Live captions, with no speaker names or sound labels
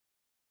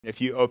If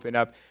you open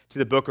up to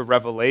the book of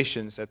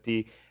Revelations at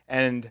the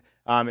end,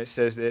 it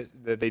says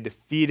that they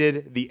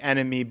defeated the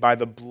enemy by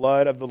the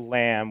blood of the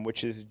Lamb,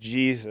 which is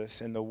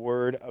Jesus, and the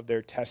word of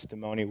their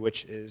testimony,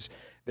 which is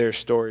their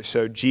story.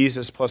 So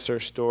Jesus plus our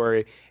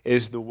story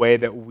is the way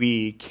that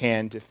we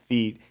can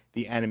defeat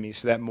the enemy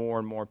so that more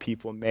and more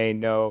people may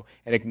know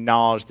and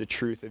acknowledge the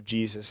truth of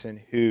Jesus and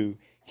who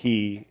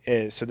he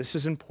is. So this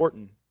is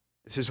important.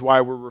 This is why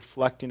we're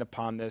reflecting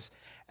upon this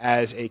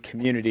as a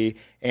community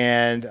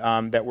and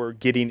that we're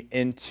getting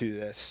into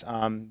this.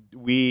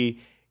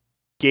 We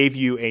gave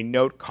you a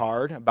note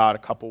card about a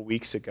couple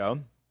weeks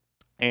ago,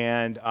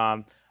 and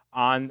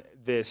on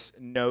this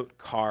note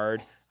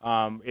card,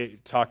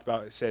 it talked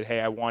about, it said, hey,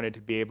 I wanted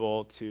to be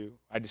able to,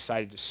 I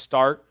decided to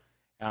start,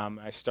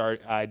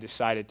 I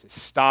decided to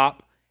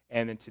stop,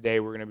 and then today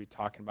we're going to be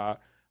talking about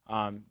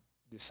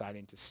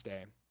deciding to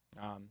stay.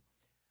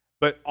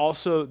 But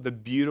also the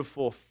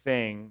beautiful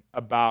thing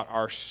about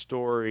our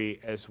story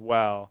as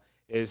well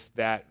is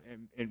that,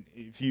 and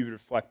if you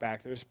reflect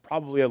back, there's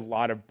probably a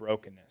lot of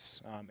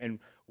brokenness. And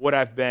when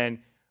I've been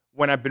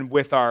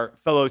with our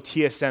fellow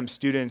TSM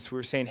students,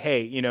 we're saying,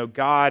 hey, you know,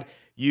 God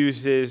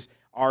uses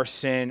our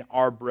sin,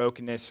 our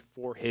brokenness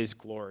for his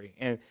glory.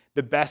 And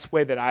the best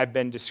way that I've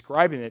been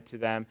describing it to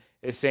them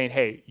is saying,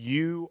 hey,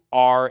 you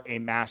are a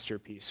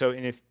masterpiece. So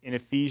in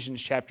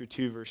Ephesians chapter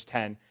 2, verse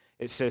 10,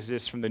 it says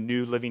this from the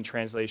New Living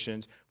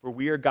Translations, for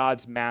we are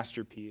God's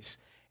masterpiece,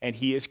 and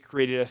he has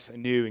created us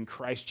anew in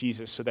Christ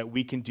Jesus so that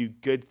we can do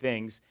good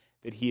things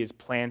that he has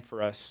planned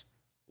for us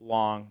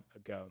long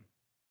ago.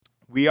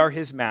 We are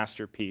his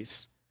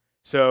masterpiece.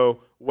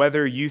 So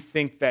whether you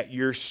think that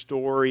your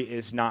story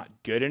is not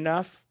good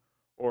enough,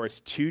 or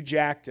it's too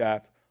jacked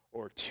up,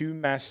 or too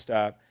messed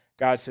up,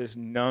 God says,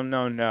 no,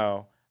 no,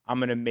 no. I'm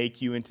going to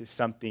make you into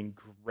something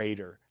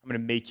greater. I'm going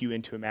to make you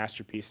into a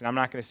masterpiece. And I'm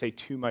not going to say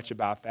too much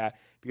about that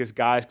because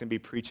God's going to be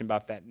preaching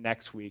about that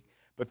next week.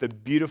 But the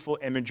beautiful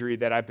imagery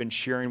that I've been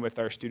sharing with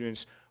our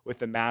students with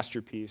the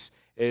masterpiece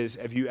is,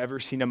 have you ever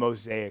seen a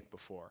mosaic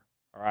before?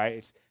 All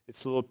right?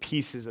 It's little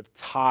pieces of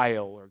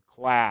tile or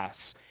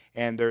glass,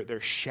 and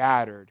they're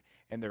shattered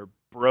and they're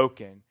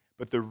broken.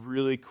 But the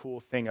really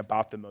cool thing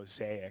about the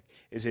mosaic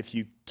is if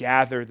you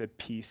gather the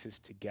pieces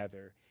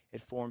together,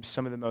 it forms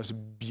some of the most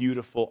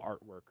beautiful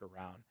artwork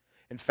around.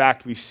 In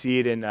fact, we see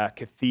it in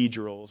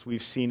cathedrals.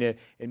 We've seen it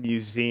in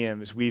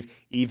museums. We've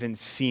even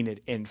seen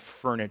it in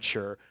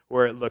furniture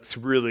where it looks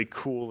really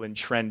cool and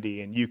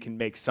trendy and you can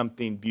make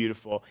something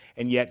beautiful.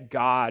 And yet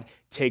God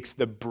takes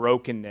the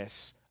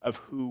brokenness of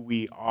who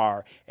we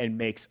are and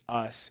makes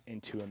us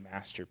into a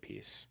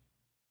masterpiece.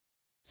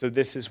 So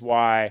this is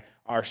why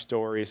our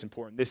story is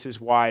important. This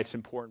is why it's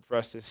important for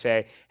us to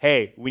say,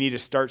 hey, we need to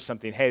start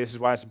something. Hey, this is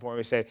why it's important.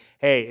 We say,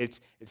 hey,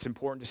 it's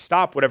important to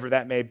stop whatever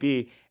that may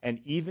be.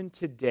 And even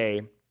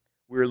today,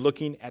 we're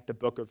looking at the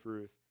book of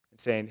Ruth and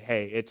saying,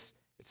 hey, it's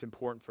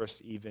important for us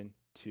even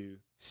to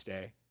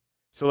stay.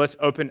 So let's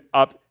open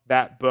up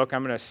that book.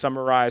 I'm going to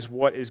summarize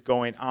what is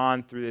going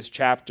on through this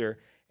chapter.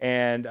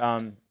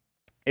 And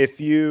if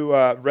you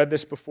read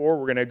this before,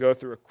 we're going to go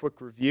through a quick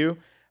review.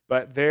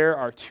 But there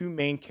are two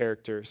main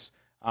characters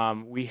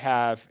we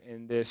have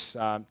in this,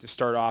 to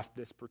start off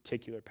this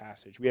particular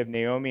passage. We have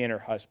Naomi and her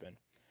husband,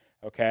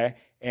 okay?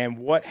 And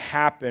what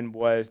happened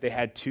was they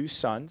had two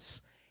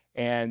sons,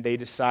 and they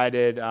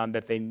decided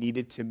that they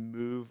needed to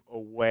move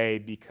away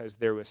because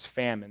there was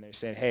famine. They're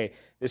saying, hey,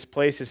 this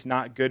place is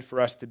not good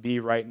for us to be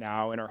right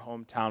now in our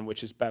hometown,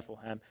 which is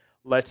Bethlehem.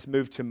 Let's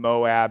move to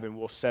Moab, and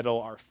we'll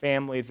settle our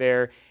family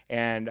there,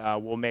 and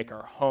we'll make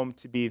our home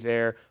to be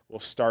there. We'll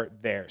start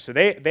there. So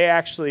they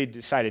actually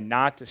decided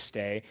not to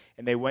stay,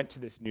 and they went to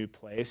this new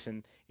place,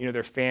 and you know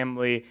their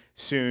family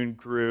soon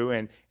grew,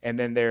 and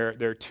then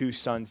their two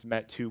sons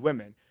met two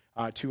women.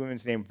 Two women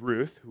named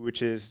Ruth,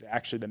 which is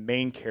actually the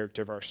main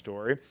character of our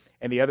story,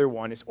 and the other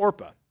one is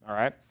Orpah, all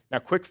right? Now,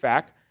 quick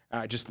fact,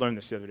 I just learned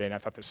this the other day, and I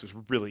thought this was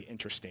really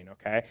interesting,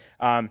 okay?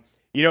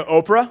 You know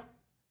Oprah?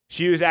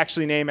 She was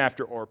actually named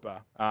after Orpah.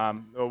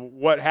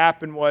 What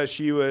happened was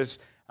she was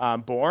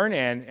born,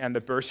 and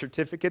the birth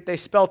certificate, they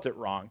spelt it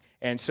wrong.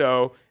 And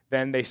so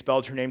then they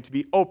spelled her name to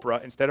be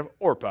Oprah instead of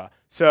Orpah.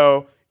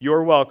 So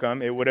you're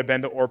welcome. It would have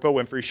been the Oprah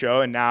Winfrey Show,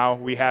 and now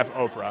we have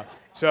Oprah.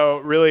 So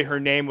really her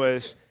name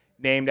was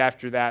named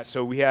after that.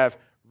 So we have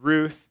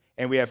Ruth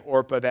and we have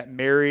Orpah that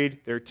married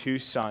their two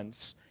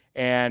sons.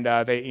 And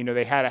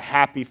they had a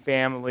happy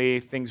family.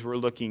 Things were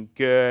looking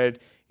good.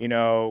 You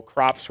know,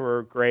 crops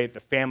were great. The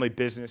family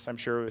business, I'm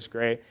sure, was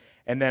great.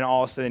 And then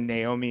all of a sudden,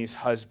 Naomi's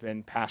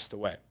husband passed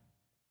away.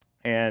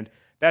 And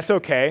that's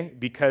okay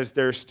because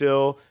there's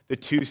still the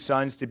two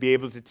sons to be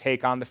able to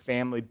take on the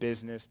family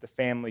business, the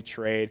family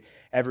trade.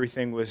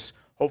 Everything was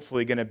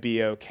hopefully going to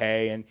be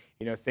okay. And,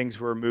 you know, things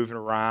were moving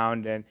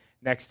around. And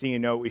next thing you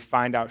know, we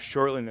find out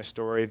shortly in the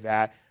story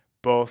that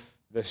both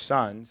the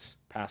sons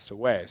passed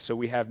away. So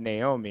we have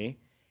Naomi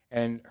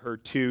and her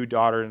two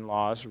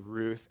daughter-in-laws,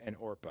 Ruth and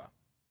Orpah.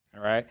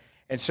 All right?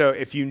 And so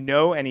if you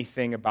know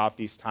anything about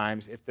these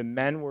times, if the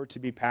men were to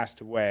be passed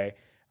away,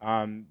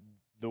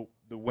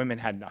 the women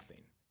had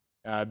nothing.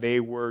 They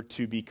were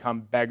to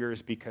become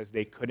beggars because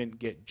they couldn't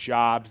get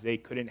jobs. They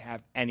couldn't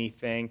have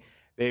anything.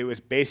 It was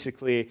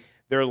basically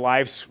their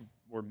lives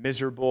were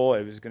miserable.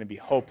 It was going to be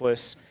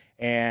hopeless.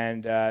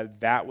 And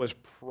that was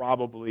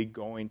probably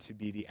going to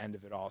be the end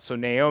of it all. So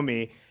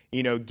Naomi,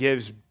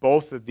 gives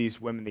both of these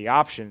women the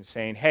option,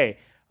 saying, hey,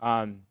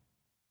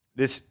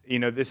 this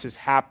has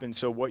happened,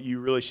 so what you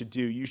really should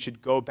do, you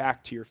should go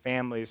back to your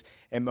families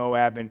in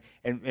Moab,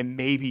 and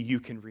maybe you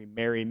can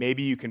remarry.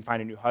 Maybe you can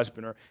find a new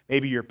husband, or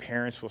maybe your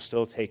parents will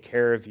still take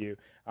care of you.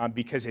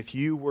 Because if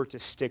you were to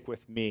stick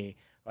with me,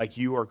 like,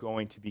 you are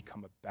going to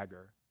become a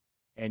beggar,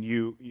 and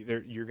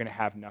you're going to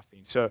have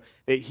nothing. So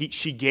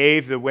she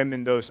gave the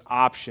women those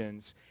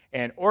options,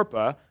 and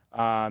Orpah,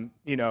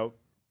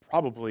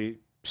 probably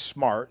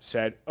smart,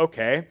 said,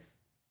 okay,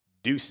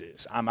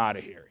 deuces, I'm out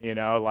of here.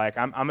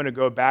 I'm going to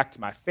go back to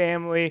my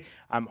family.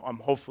 I'm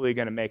hopefully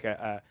going to make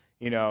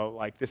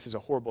this is a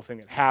horrible thing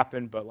that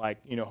happened, but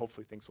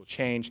hopefully things will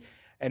change.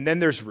 And then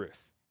there's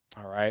Ruth,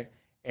 all right?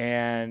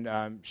 And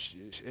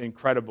it's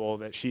incredible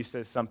that she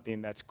says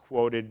something that's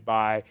quoted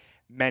by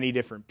many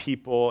different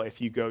people.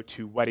 If you go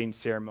to wedding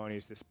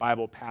ceremonies, this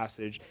Bible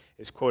passage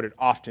is quoted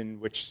often,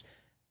 which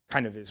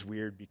kind of is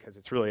weird because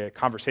it's really a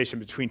conversation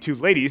between two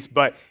ladies,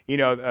 but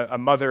a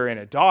mother and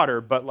a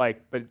daughter, but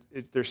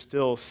there's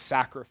still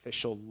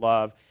sacrificial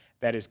love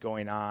that is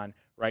going on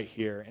right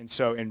here. And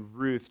so in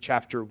Ruth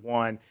chapter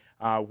 1,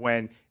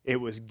 when it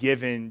was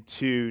given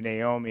to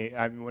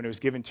when it was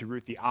given to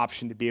Ruth the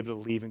option to be able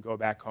to leave and go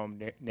back home,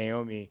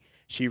 Naomi,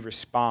 she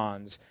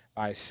responds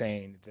by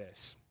saying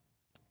this: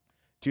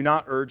 "Do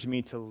not urge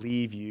me to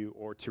leave you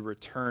or to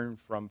return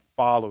from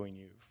following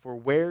you, for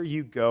where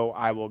you go,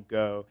 I will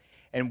go,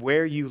 and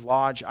where you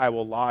lodge, I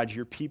will lodge.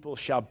 Your people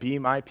shall be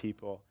my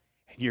people,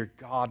 and your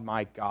God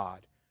my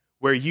God.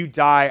 Where you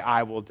die,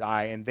 I will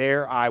die, and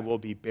there I will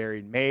be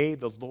buried. May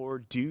the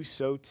Lord do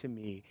so to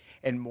me,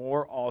 and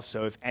more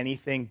also, if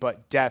anything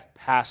but death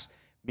pass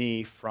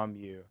me from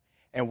you."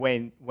 And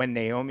when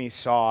Naomi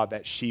saw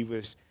that she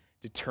was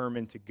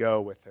determined to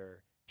go with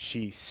her,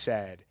 she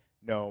said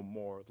no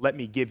more. Let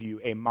me give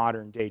you a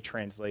modern-day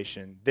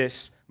translation.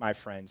 This, my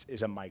friends,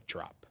 is a mic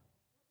drop.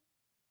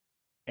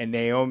 And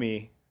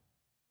Naomi,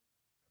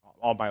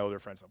 all my older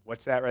friends,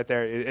 what's that right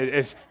there?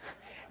 It's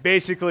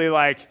basically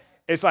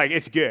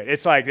it's good.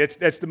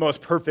 That's the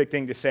most perfect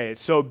thing to say.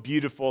 It's so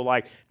beautiful,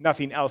 like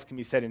nothing else can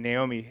be said. And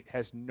Naomi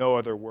has no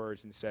other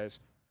words and says,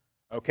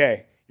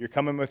 okay, you're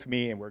coming with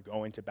me and we're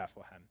going to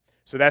Bethlehem.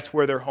 So that's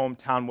where their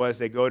hometown was.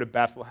 They go to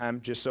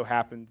Bethlehem, just so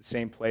happened the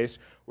same place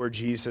where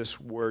Jesus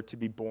were to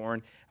be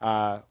born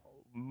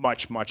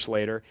much, much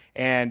later.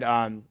 And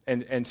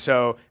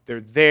so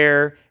they're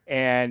there,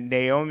 and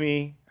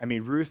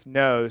Ruth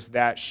knows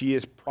that she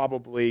is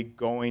probably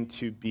going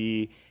to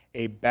be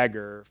a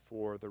beggar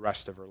for the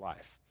rest of her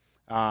life.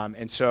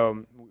 And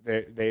so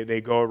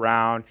they go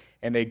around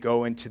and they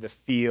go into the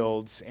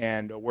fields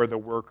and where the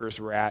workers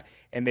were at,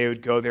 and they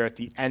would go there at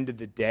the end of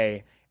the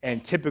day.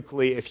 And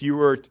typically, if you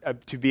were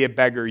to be a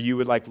beggar, you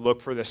would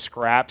look for the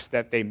scraps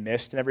that they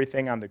missed and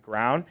everything on the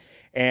ground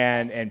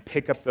and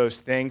pick up those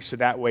things so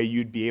that way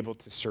you'd be able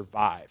to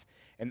survive.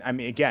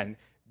 And again,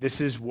 this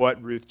is what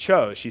Ruth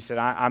chose. She said,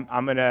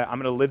 I'm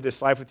gonna live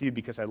this life with you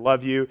because I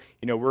love you.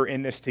 We're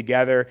in this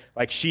together.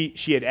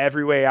 She had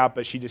every way out,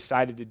 but she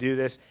decided to do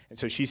this, and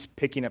so she's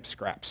picking up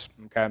scraps.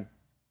 Okay.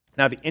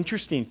 Now the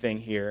interesting thing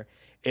here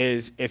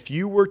is if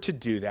you were to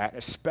do that,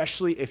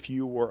 especially if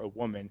you were a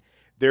woman,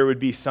 there would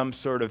be some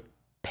sort of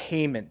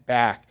payment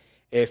back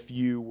if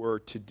you were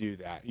to do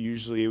that.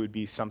 Usually it would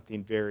be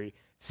something very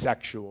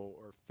sexual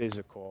or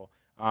physical,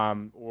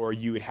 or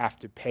you would have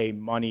to pay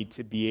money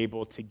to be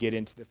able to get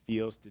into the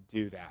fields to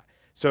do that.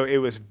 So it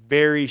was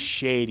very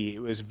shady.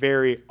 It was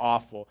very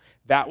awful.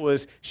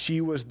 She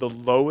was the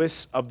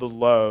lowest of the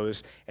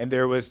lows, and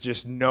there was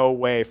just no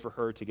way for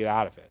her to get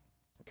out of it.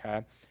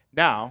 Okay?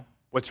 Now,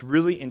 what's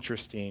really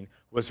interesting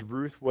was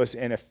Ruth was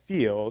in a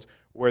field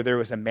where there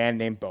was a man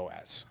named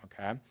Boaz.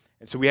 Okay?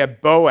 And so we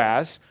have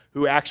Boaz,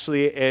 who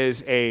actually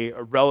is a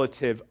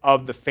relative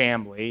of the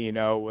family,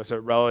 was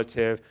a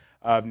relative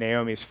of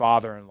Naomi's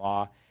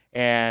father-in-law.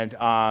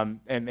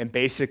 And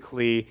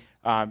basically,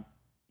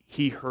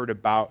 he heard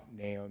about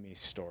Naomi's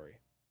story.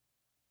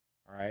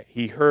 All right?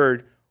 He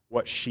heard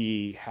what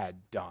she had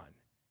done.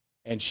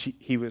 And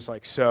he was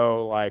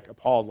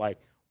appalled,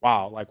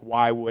 wow,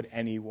 why would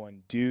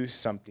anyone do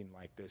something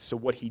like this? So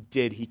what he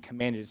did, he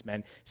commanded his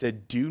men,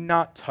 said, do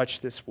not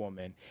touch this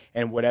woman,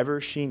 and whatever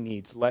she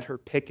needs, let her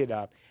pick it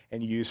up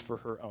and use for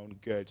her own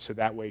good, so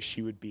that way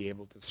she would be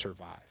able to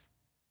survive.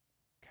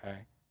 Okay?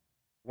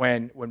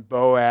 When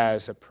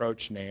Boaz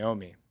approached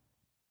Naomi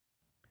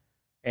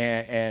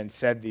and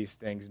said these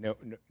things,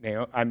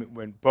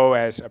 when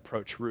Boaz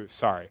approached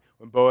Ruth,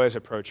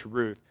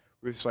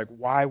 Ruth's like,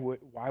 why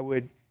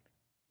would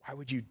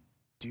you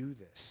do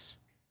this?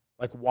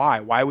 Why?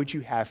 Why would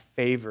you have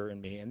favor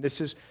in me? And this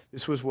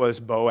was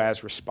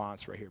Boaz's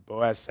response right here.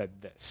 Boaz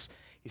said this.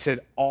 He said,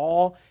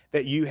 all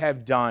that you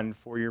have done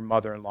for your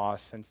mother-in-law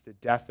since the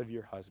death of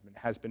your husband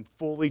has been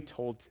fully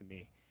told to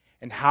me,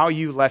 and how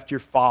you left your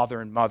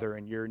father and mother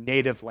and your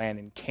native land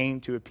and came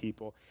to a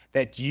people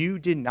that you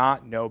did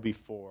not know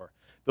before.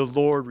 The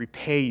Lord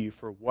repay you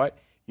for what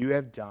you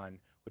have done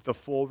with the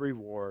full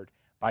reward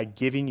by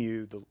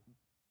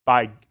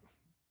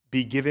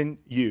be given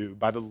you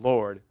by the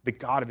Lord, the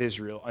God of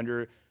Israel,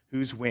 under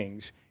whose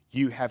wings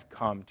you have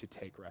come to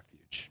take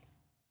refuge.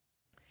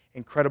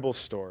 Incredible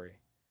story.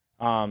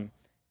 And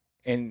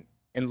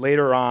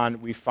later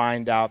on, we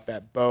find out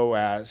that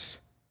Boaz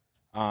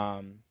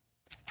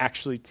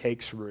actually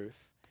takes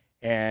Ruth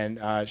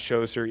and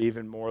shows her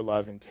even more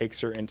love and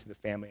takes her into the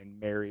family and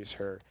marries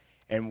her.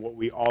 And what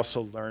we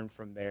also learn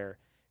from there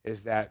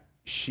is that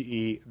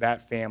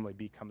that family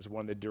becomes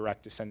one of the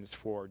direct descendants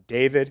for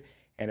David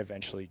and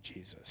eventually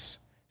Jesus.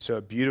 So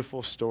a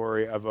beautiful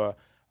story of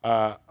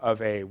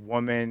a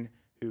woman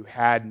who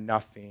had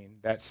nothing,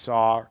 that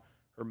saw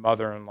her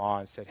mother-in-law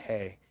and said,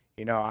 hey,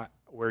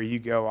 where you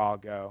go, I'll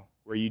go.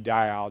 Where you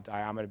die, I'll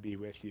die. I'm going to be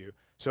with you.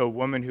 So a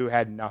woman who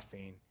had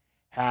nothing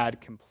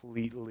had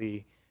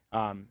completely,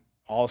 all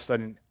of a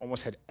sudden,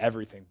 almost had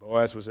everything.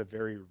 Boaz was a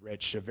very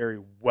rich, a very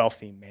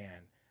wealthy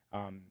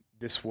man.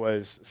 This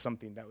was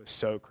something that was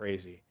so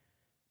crazy.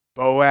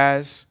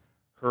 Boaz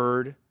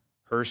heard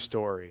her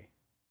story,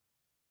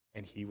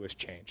 and he was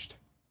changed.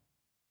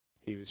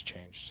 He was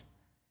changed.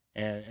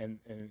 And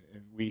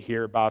we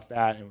hear about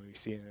that, and we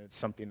see it's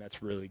something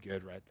that's really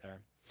good right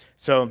there.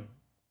 So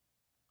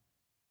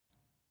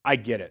I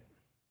get it.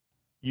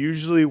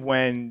 Usually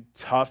when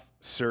tough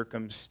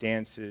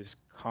circumstances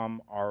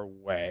come our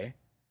way,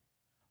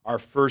 our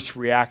first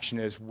reaction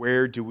is,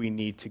 where do we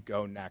need to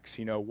go next?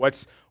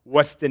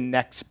 What's the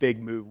next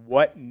big move?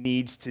 What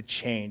needs to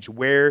change?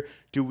 Where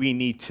do we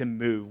need to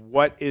move?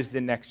 What is the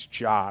next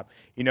job?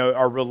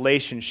 Our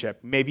relationship.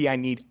 Maybe I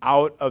need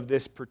out of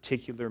this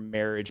particular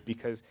marriage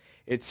because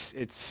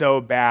it's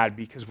so bad,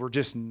 because we're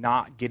just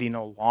not getting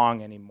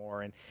along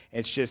anymore. And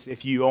it's just,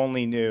 if you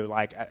only knew,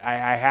 like,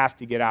 I have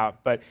to get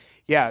out. But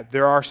yeah,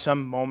 there are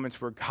some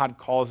moments where God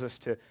calls us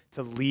to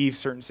leave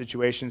certain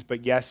situations.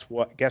 But guess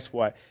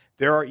what?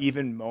 There are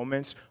even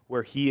moments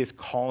where he is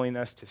calling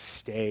us to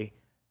stay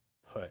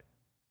put.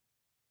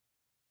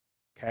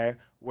 Okay?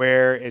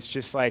 Where it's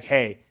just like,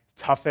 hey,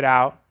 tough it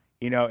out,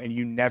 and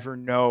you never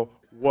know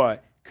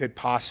what could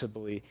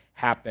possibly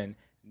happen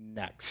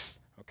next.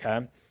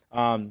 Okay?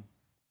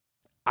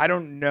 I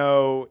don't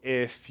know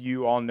if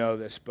you all know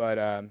this,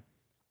 but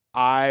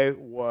I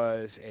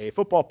was a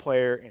football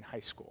player in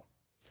high school.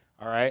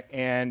 All right?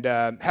 And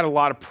had a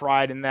lot of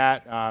pride in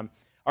that.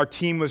 Our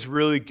team was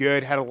really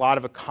good, had a lot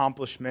of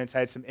accomplishments. I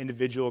had some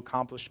individual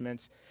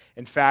accomplishments.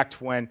 In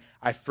fact, when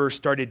I first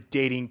started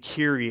dating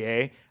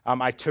Kyrie,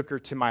 I took her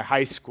to my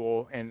high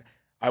school, and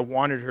I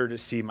wanted her to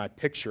see my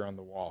picture on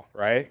the wall,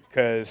 right?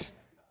 Because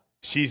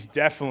she's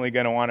definitely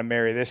going to want to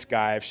marry this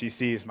guy if she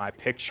sees my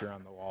picture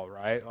on the wall,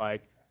 right?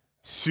 Like,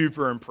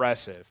 super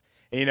impressive.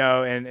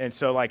 And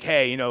so, like,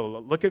 hey,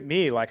 look at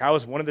me. Like, I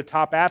was one of the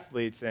top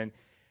athletes, and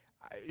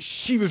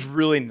she was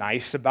really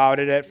nice about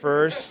it at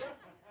first.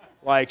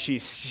 Like, she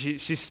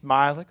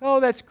smiled, like, oh,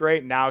 that's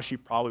great. Now she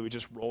probably would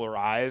just roll her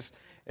eyes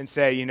and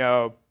say,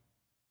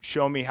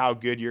 show me how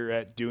good you're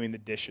at doing the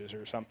dishes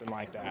or something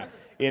like that.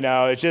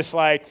 It's just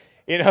like,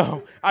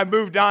 I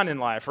moved on in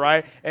life,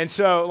 right? And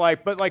so,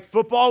 but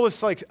football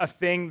was like a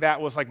thing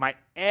that was like my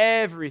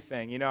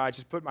everything. I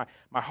just put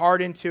my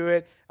heart into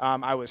it.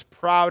 I was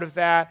proud of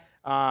that.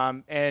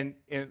 And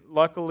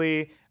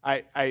luckily,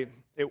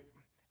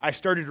 I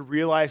started to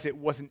realize it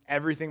wasn't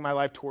everything in my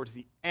life towards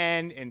the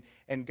end,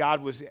 and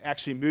God was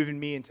actually moving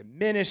me into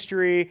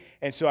ministry,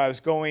 and so I was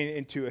going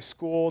into a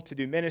school to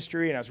do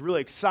ministry, and I was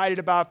really excited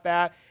about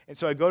that. And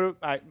so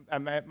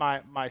I'm at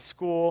my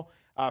school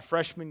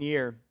freshman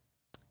year,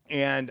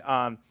 and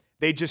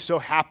they just so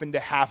happened to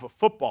have a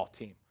football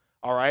team,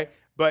 all right?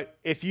 But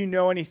if you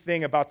know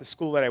anything about the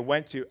school that I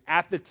went to,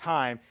 at the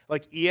time,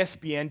 like,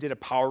 ESPN did a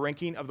power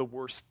ranking of the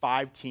worst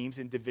 5 teams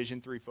in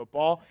Division III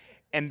football,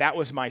 and that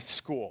was my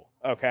school,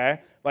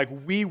 okay? Like,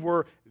 we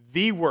were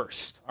the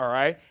worst, all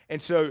right?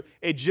 And so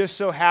it just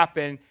so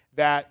happened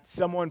that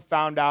someone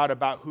found out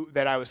about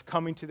that I was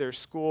coming to their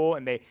school,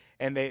 and they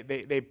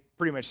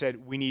pretty much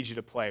said, we need you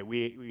to play.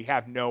 We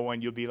have no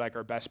one. You'll be like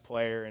our best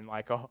player, and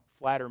like, oh,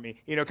 flatter me,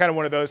 kind of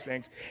one of those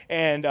things.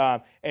 And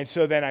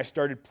so then I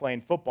started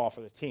playing football for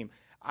the team.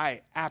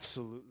 I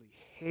absolutely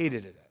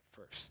hated it at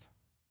first,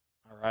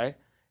 all right?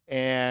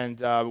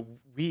 And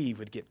we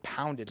would get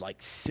pounded like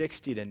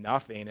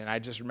 60-0, and I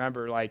just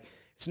remember, like,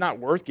 it's not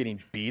worth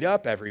getting beat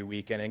up every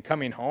weekend and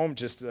coming home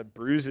just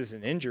bruises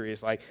and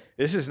injuries. Like,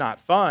 this is not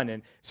fun.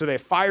 And so they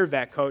fired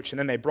that coach, and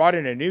then they brought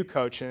in a new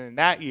coach, and in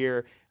that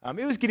year,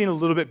 it was getting a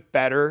little bit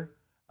better.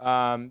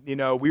 We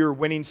were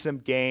winning some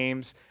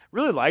games.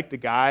 Really liked the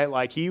guy.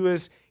 Like, he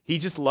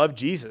just loved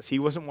Jesus. He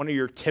wasn't one of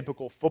your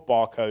typical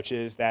football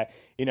coaches that,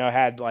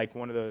 had like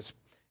one of those,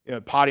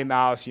 potty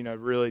mouths,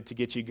 really to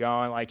get you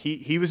going. Like,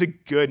 he was a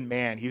good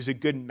man. He was a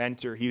good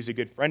mentor. He was a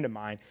good friend of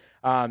mine.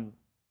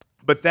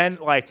 But then,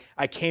 like,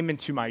 I came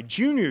into my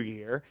junior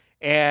year,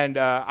 and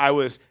I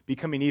was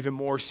becoming even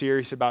more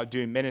serious about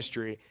doing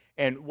ministry.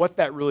 And what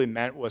that really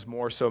meant was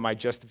more so my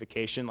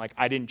justification. Like,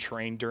 I didn't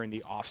train during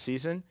the off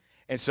season.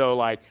 And so,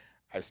 like,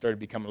 I started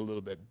becoming a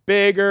little bit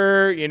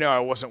bigger. I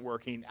wasn't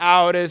working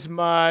out as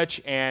much.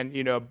 And,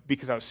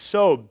 because I was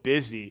so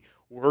busy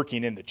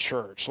working in the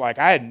church, like,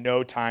 I had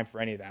no time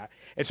for any of that.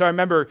 And so I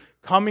remember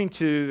coming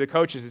to the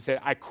coaches and said,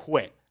 I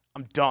quit.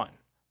 I'm done.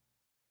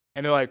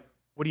 And they're like,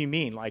 what do you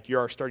mean? Like, you're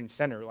our starting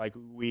center. Like,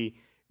 we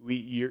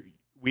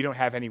don't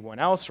have anyone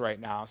else right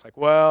now. It's like,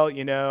 well,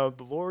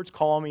 the Lord's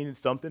calling me to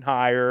something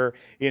higher,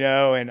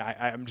 and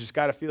I'm just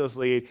got to feel his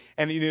lead.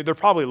 And they're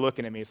probably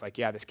looking at me. It's like,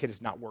 yeah, this kid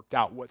has not worked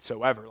out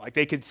whatsoever. Like,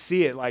 they could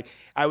see it. Like,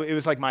 it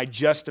was like my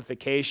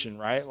justification,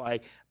 right?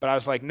 Like, but I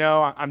was like,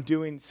 no, I'm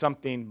doing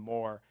something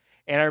more.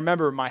 And I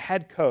remember my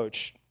head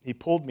coach, he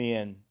pulled me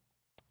in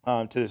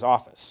to his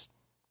office,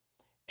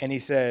 and he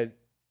said,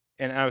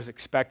 and I was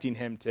expecting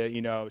him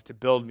to, to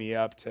build me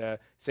up, to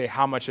say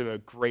how much of a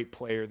great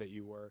player that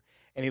you were.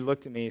 And he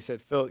looked at me and he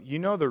said, Phil, you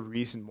know the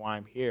reason why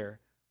I'm here,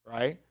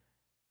 right?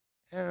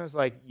 And I was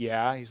like,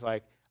 yeah. He's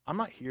like, I'm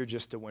not here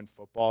just to win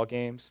football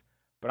games,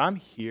 but I'm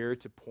here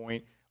to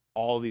point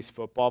all these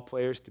football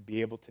players to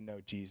be able to know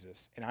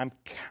Jesus. And I'm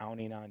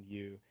counting on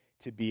you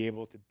to be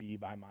able to be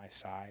by my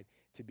side,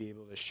 to be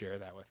able to share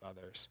that with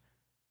others.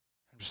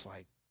 I'm just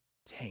like,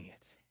 dang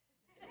it.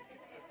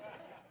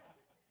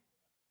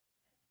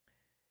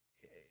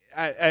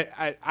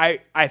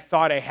 I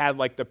thought I had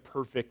like the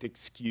perfect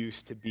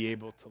excuse to be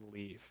able to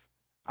leave.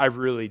 I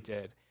really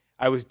did.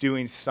 I was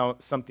doing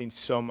something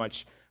so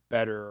much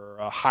better, or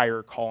a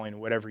higher calling,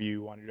 whatever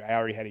you wanted to do. I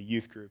already had a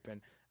youth group,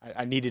 and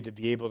I needed to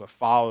be able to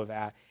follow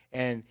that.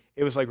 And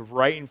it was like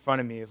right in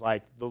front of me,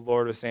 like the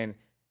Lord was saying,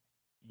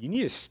 you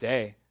need to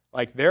stay.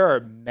 Like, there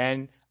are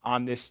men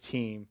on this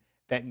team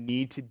that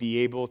need to be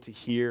able to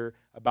hear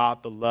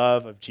about the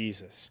love of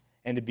Jesus,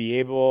 and to be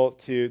able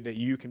to, that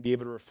you can be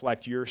able to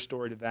reflect your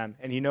story to them.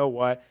 And you know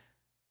what?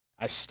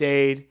 I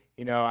stayed.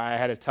 I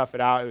had to tough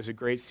it out. It was a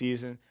great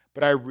season.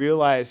 But I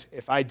realized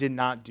if I did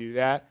not do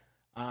that,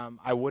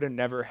 I would have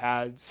never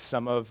had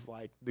some of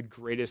like the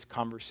greatest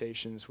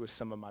conversations with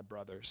some of my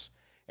brothers.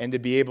 And to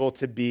be able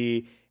to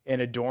be in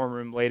a dorm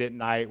room late at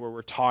night where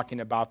we're talking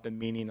about the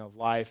meaning of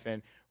life,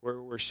 and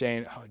we're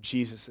saying, oh,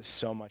 Jesus is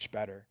so much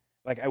better.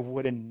 Like, I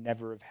would have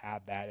never have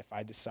had that if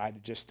I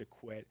decided just to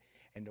quit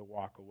and to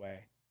walk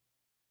away.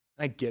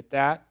 I get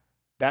that.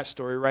 That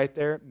story right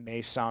there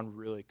may sound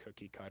really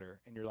cookie cutter.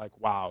 And you're like,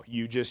 wow,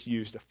 you just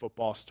used a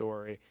football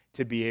story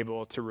to be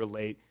able to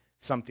relate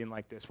something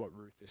like this, what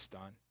Ruth has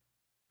done.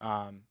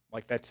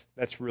 Like,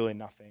 that's really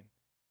nothing.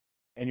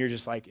 And you're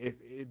just like,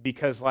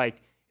 because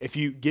like, if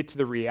you get to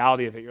the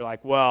reality of it, you're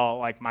like, well,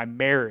 like my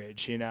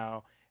marriage,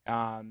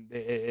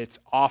 it's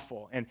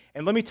awful. And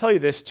let me tell you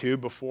this too,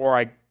 before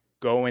I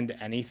go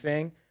into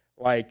anything,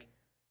 like,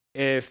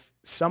 if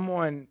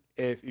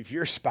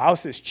your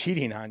spouse is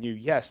cheating on you,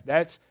 yes,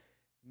 that's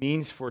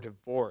means for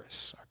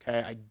divorce,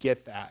 okay? I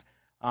get that.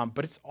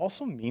 But it's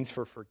also means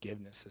for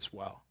forgiveness as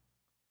well,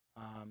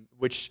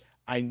 which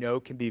I know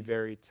can be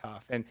very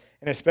tough. And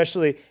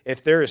especially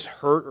if there is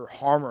hurt or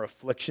harm or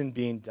affliction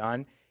being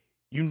done,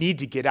 you need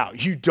to get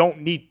out. You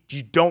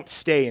don't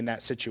stay in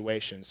that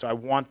situation. So I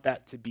want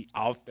that to be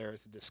out there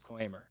as a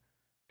disclaimer,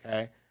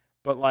 okay?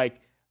 But like,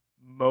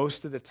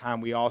 most of the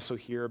time we also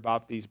hear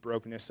about these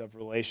brokenness of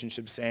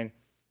relationships saying,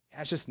 yeah,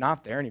 it's just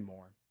not there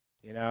anymore.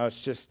 It's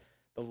just,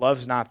 the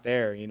love's not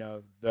there.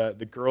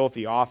 The girl at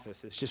the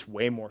office, it's just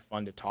way more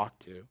fun to talk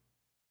to,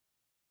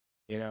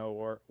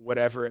 or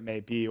whatever it may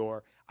be.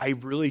 Or I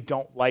really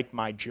don't like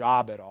my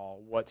job at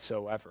all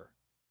whatsoever.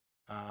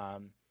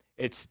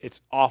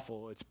 It's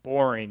awful. It's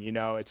boring.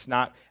 It's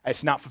not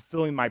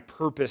fulfilling my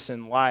purpose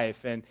in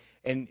life.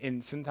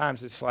 And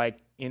sometimes it's like,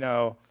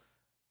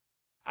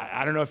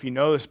 I don't know if you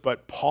know this,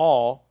 but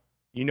Paul,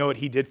 you know what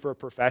he did for a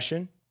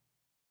profession?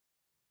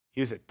 He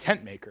was a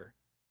tent maker,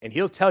 and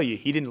he'll tell you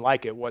he didn't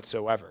like it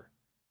whatsoever,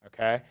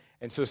 okay?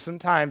 And so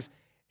sometimes,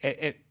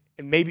 and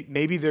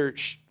maybe there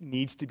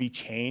needs to be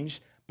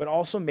change, but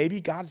also maybe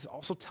God is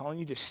also telling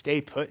you to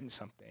stay put in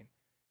something,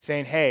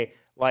 saying, hey,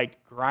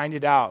 like, grind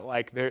it out.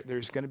 Like,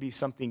 there's going to be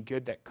something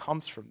good that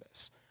comes from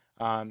this.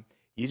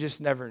 You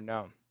just never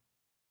know.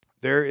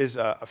 There is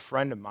a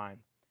friend of mine,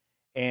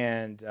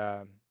 and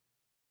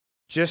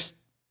just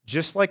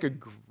like a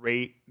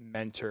great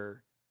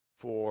mentor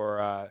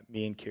for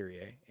me and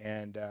Kyrie.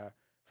 And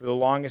for the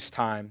longest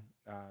time,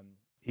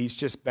 he's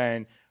just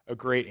been a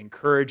great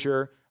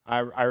encourager.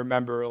 I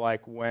remember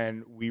like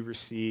when we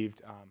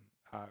received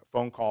a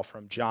phone call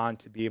from John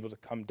to be able to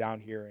come down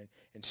here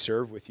and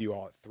serve with you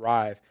all at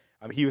Thrive.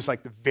 He was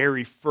like the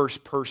very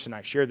first person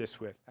I shared this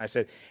with. I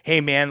said,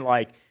 hey man,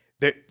 like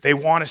they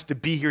want us to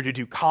be here to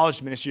do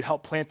college ministry, to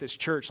help plant this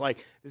church.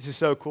 Like, this is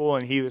so cool.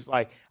 And he was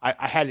like,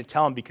 I had to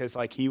tell him because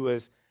like he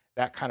was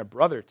that kind of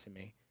brother to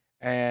me.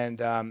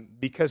 And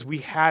because we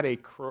had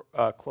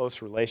a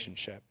close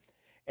relationship.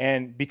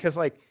 And because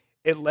like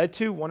it led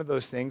to one of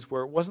those things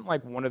where it wasn't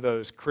like one of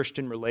those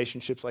Christian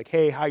relationships like,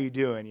 hey, how you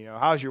doing?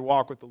 How's your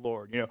walk with the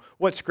Lord?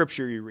 What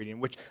scripture are you reading?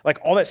 Which like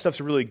all that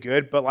stuff's really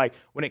good. But like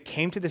when it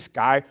came to this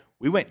guy,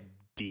 we went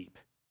deep,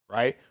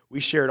 right? We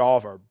shared all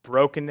of our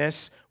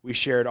brokenness. We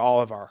shared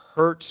all of our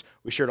hurts.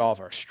 We shared all of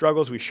our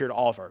struggles. We shared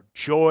all of our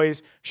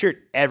joys.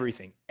 Shared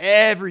everything.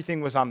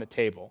 Everything was on the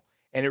table.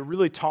 And it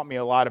really taught me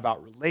a lot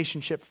about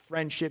relationship,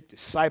 friendship,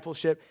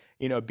 discipleship,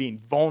 being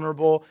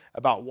vulnerable,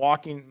 about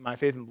walking my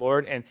faith in the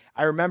Lord. And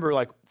I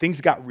remember,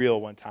 things got real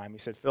one time. He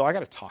said, Phil, I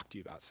got to talk to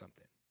you about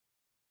something.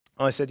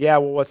 And I said, yeah,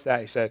 well, what's that?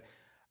 He said,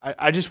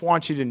 I just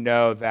want you to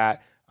know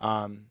that,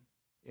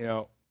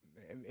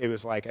 it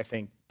was I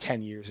think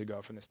 10 years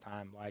ago from this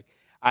time,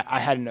 I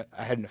had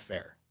an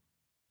affair.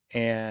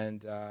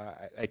 And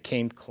I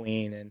came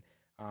clean and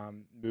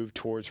moved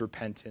towards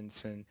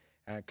repentance and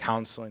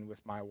counseling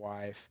with my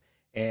wife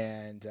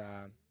and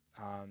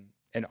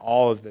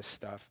all of this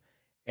stuff.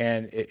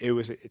 And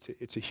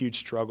it's a huge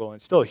struggle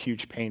and still a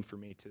huge pain for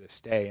me to this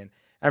day. And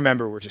I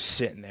remember we're just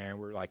sitting there and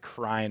we're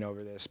crying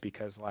over this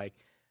because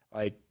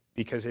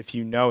because if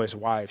you know his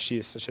wife, she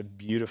is such a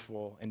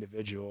beautiful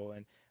individual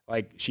and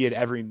she had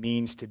every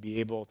means to be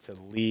able to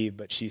leave,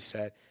 but she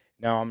said,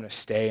 no, I'm going to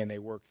stay, and they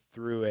worked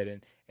through it,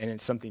 and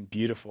it's something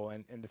beautiful.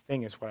 And the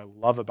thing is, what I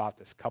love about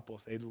this couple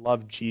is they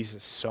love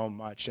Jesus so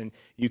much, and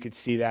you could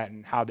see that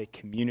in how they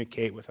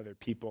communicate with other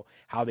people,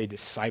 how they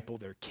disciple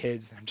their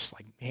kids. And I'm just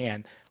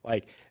man,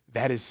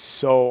 that is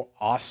so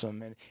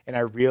awesome. And I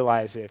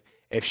realize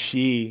if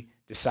she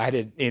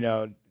decided,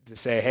 to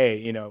say,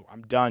 hey,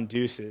 I'm done,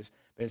 deuces,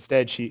 but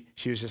instead she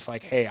was just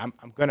hey,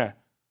 we're gonna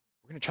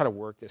try to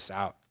work this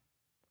out.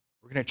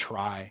 We're going to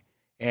try.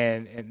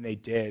 And they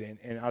did.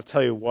 And I'll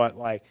tell you what,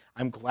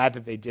 I'm glad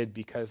that they did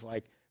because,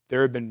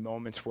 there have been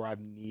moments where I've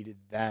needed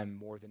them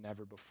more than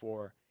ever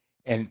before.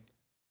 And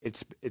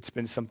it's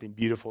been something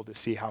beautiful to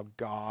see how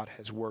God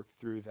has worked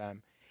through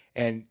them.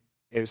 And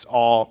it was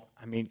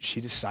she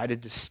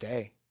decided to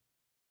stay.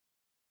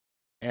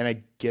 And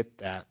I get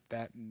that.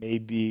 That may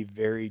be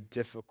very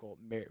difficult,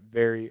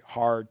 very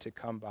hard to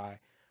come by.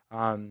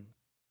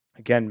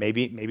 Again,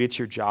 maybe it's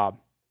your job.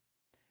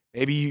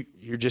 Maybe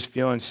you're just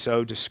feeling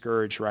so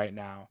discouraged right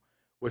now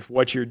with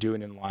what you're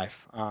doing in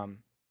life.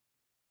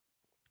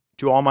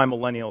 To all my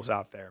millennials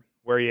out there,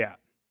 where are you at?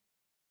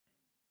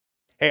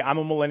 Hey, I'm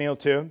a millennial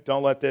too.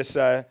 Don't let this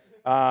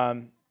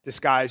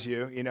disguise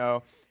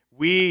you.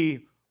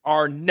 We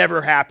are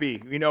never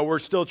happy. We're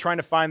still trying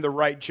to find the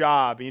right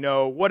job.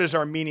 What is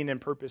our meaning and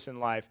purpose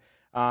in life?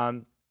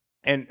 And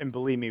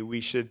believe me,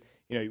 we should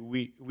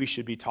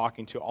be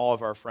talking to all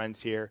of our friends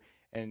here.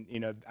 And,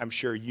 I'm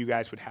sure you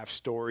guys would have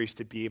stories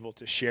to be able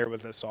to share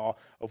with us all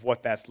of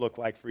what that's looked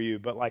like for you.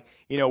 But,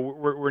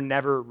 we're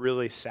never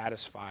really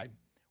satisfied.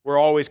 We're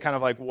always kind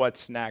of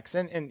what's next?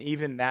 And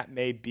even that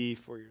may be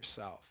for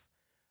yourself.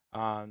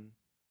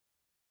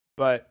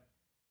 But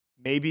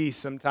maybe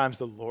sometimes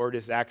the Lord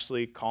is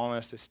actually calling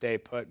us to stay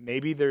put.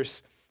 Maybe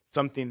there's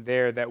something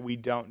there that we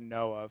don't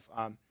know of.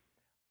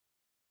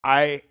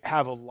 I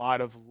have a lot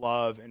of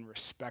love and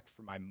respect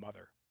for my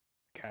mother,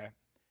 okay?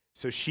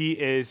 So she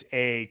is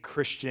a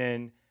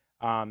Christian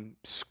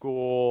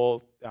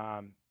school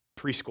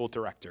preschool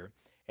director,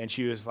 and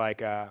she was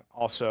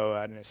also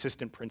an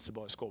assistant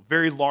principal at school.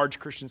 Very large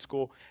Christian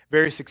school,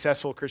 very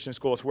successful Christian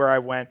school. It's where I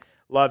went,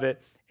 love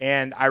it.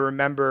 And I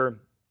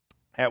remember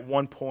at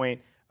one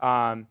point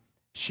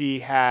she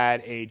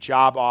had a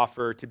job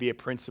offer to be a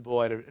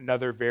principal at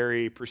another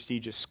very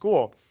prestigious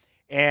school,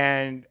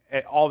 and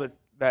at all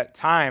that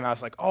time I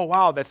was like, oh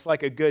wow, that's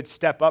a good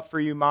step up for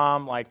you,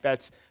 Mom.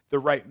 That's the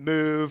right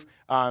move.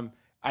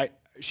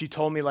 She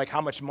told me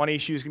how much money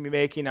she was going to be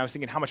making. I was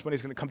thinking how much money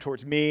is going to come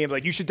towards me. I'm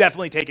you should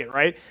definitely take it,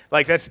 right?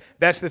 That's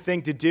the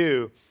thing to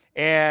do.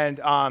 And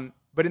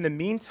but in the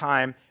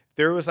meantime,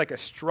 there was a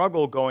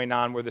struggle going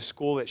on where the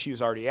school that she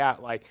was already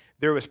at,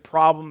 there was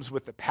problems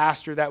with the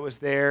pastor that was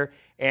there,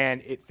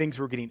 and things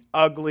were getting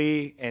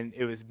ugly, and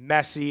it was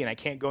messy, and I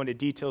can't go into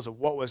details of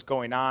what was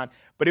going on,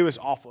 but it was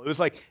awful. It was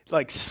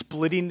like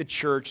splitting the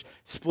church,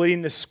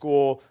 splitting the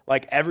school,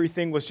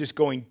 everything was just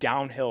going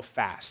downhill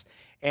fast.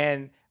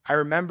 And I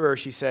remember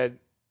she said,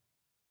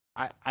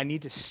 I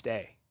need to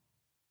stay.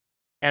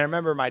 And I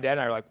remember my dad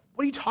and I were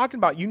what are you talking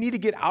about? You need to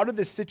get out of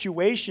this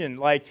situation.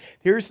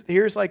 Here's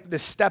the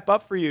step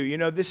up for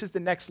you. This is the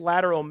next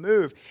lateral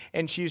move.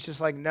 And she was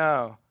just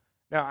no,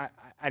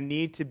 I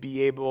need to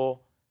be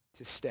able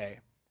to stay.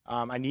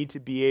 I need to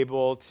be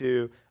able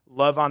to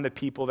love on the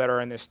people that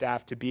are in the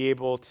staff, to be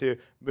able to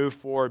move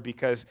forward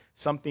because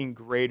something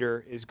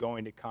greater is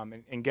going to come.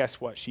 And guess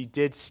what? She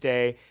did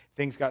stay.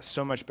 Things got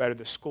so much better.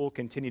 The school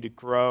continued to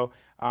grow.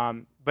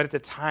 But at the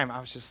time, I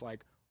was just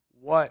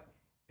what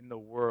in the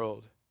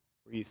world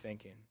were you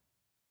thinking?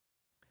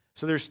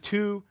 So there's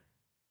two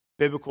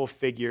biblical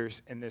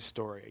figures in this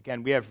story.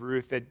 Again, we have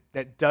Ruth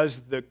that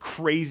does the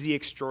crazy,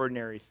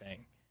 extraordinary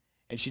thing,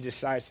 and she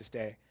decides to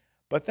stay.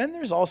 But then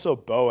there's also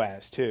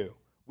Boaz, too.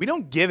 We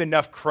don't give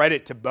enough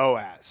credit to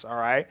Boaz, all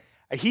right?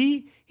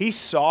 He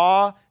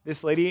saw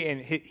this lady, and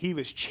he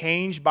was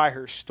changed by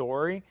her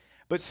story.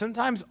 But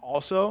sometimes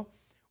also,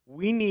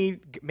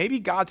 maybe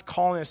God's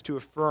calling us to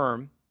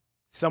affirm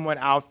someone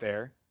out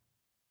there.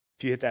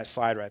 If you hit that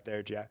slide right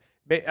there, Jeff.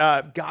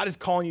 God is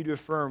calling you to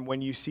affirm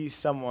when you see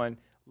someone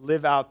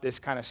live out this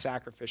kind of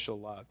sacrificial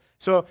love.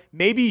 So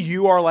maybe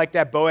you are like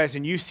that Boaz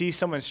and you see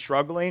someone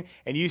struggling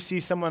and you see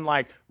someone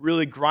like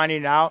really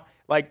grinding it out.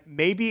 Like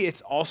maybe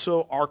it's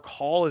also our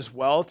call as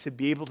well to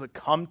be able to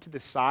come to the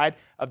side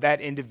of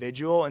that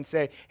individual and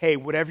say, hey,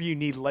 whatever you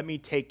need, let me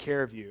take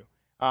care of you.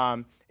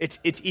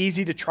 It's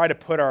easy to try to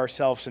put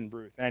ourselves in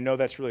Ruth, and I know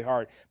that's really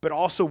hard, but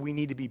also we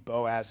need to be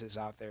Boazes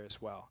out there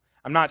as well.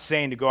 I'm not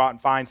saying to go out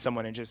and find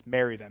someone and just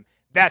marry them.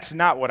 That's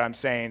not what I'm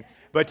saying,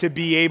 but to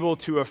be able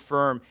to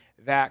affirm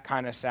that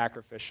kind of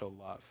sacrificial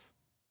love.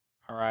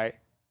 All right?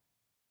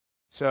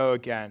 So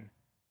again,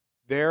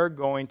 there are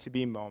going to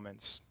be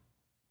moments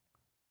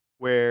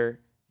where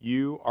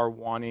you are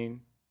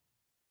wanting,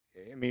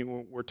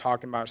 we're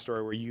talking about a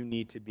story where you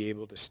need to be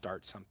able to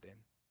start something,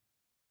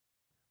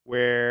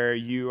 where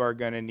you are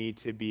going to need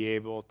to be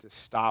able to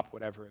stop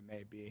whatever it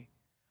may be.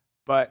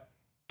 But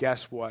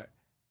guess what?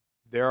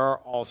 There are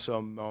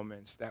also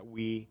moments that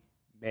we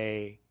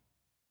may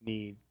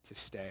need to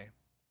stay.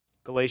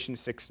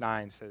 Galatians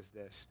 6:9 says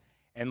this,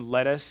 and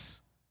let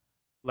us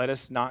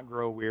not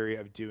grow weary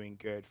of doing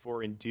good,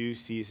 for in due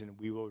season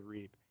we will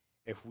reap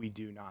if we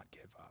do not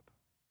give up.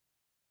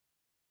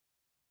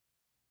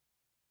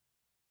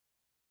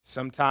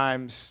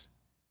 Sometimes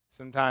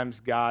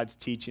God's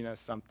teaching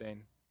us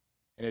something,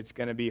 and it's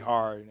going to be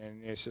hard,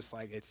 and it's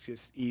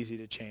just easy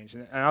to change.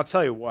 And I'll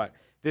tell you what,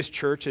 this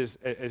church is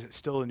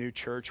still a new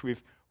church. We're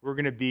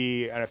going to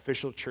be an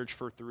official church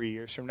for 3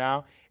 years from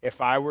now. If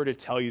I were to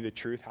tell you the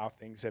truth, how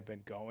things have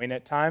been going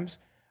at times,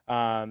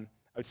 I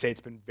would say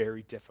it's been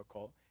very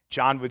difficult.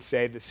 John would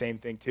say the same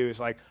thing too. It's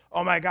like,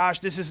 oh my gosh,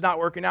 this is not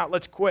working out.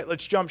 Let's quit.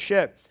 Let's jump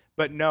ship.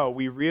 But no,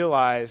 we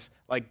realize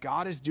like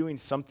God is doing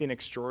something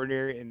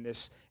extraordinary in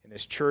this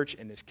church,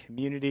 in this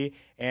community,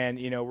 and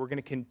we're going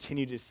to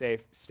continue to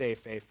stay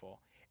faithful.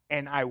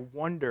 And I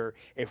wonder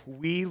if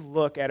we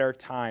look at our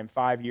time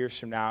 5 years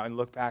from now and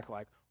look back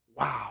like,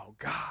 wow,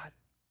 God,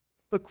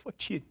 look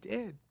what you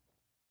did.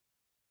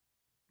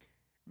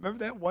 Remember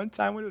that one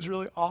time when it was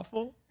really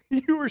awful?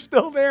 You were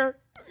still there,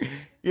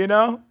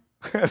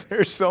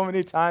 There's so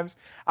many times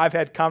I've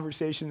had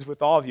conversations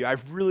with all of you.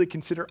 I've really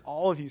considered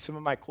all of you some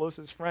of my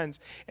closest friends,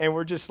 and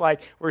we're just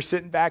like, we're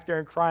sitting back there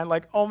and crying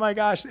like, oh my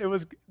gosh,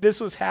 this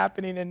was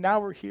happening, and now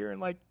we're here, and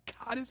like,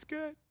 God is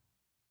good.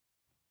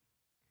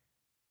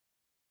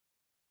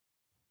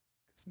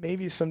 Because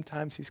maybe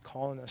sometimes he's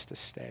calling us to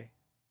stay.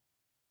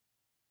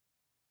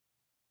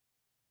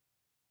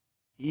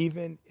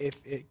 Even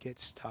if it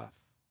gets tough.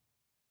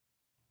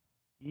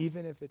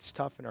 Even if it's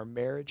tough in our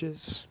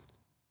marriages,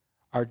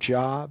 our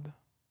job,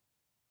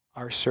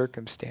 our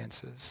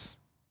circumstances.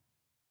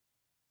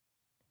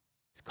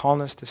 He's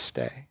calling us to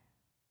stay.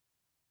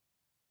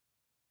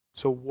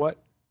 So what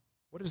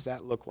does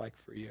that look like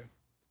for you?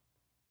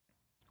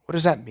 What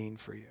does that mean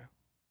for you?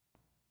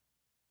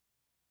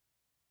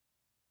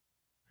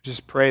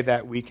 Just pray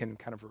that we can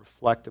kind of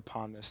reflect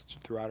upon this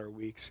throughout our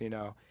weeks.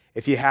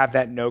 If you have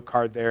that note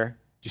card there,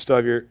 do you still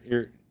have your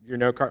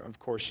note card? Of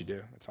course you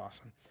do. That's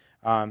awesome.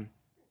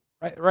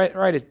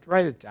 Write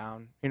it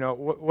down.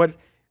 What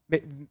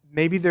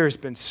maybe there's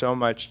been so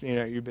much,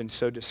 you've been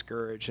so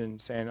discouraged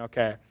and saying,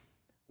 okay,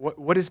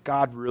 what is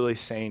God really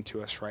saying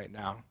to us right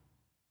now?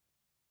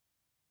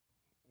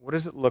 What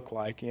does it look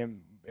like?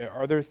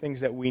 Are there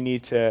things that we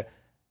need to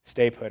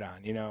stay put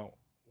on?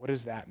 What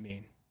does that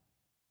mean?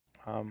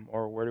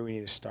 Or where do we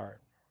need to start?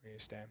 Where do we need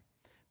to stand?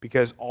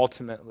 Because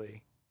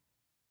ultimately,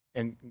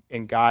 and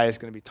Guy is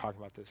going to be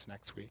talking about this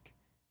next week,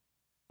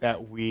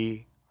 that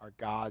we are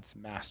God's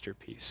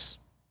masterpiece.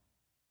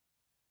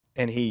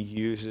 And he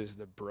uses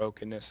the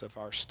brokenness of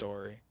our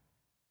story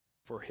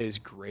for his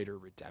greater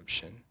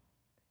redemption.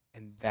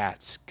 And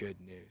that's good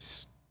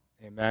news.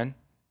 Amen?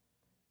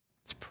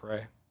 Let's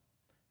pray.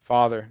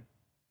 Father,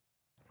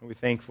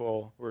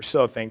 we're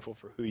so thankful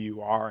for who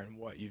you are and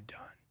what you've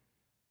done.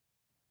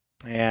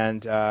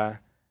 And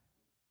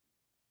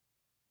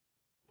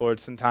Lord,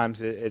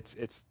 sometimes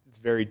it's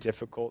very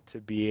difficult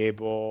to be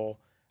able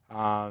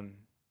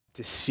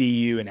to see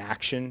you in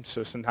action.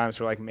 So sometimes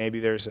we're like, maybe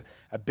there's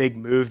a big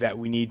move that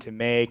we need to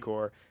make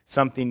or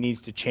something needs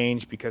to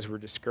change because we're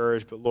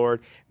discouraged. But Lord,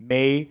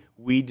 may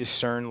we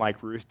discern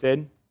like Ruth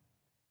did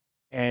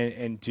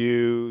and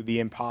do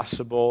the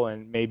impossible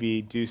and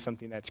maybe do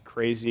something that's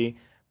crazy,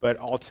 but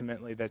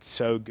ultimately that's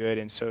so good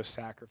and so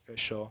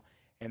sacrificial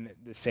in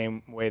the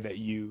same way that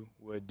you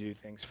would do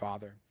things,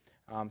 Father.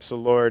 So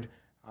Lord,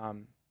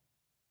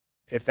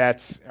 if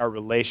that's our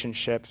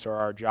relationships or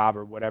our job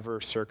or whatever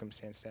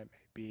circumstance that may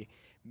be,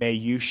 may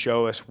you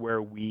show us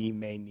where we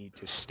may need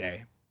to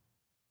stay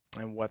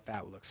and what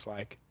that looks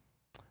like.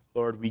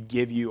 Lord, we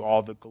give you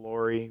all the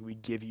glory. We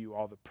give you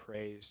all the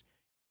praise.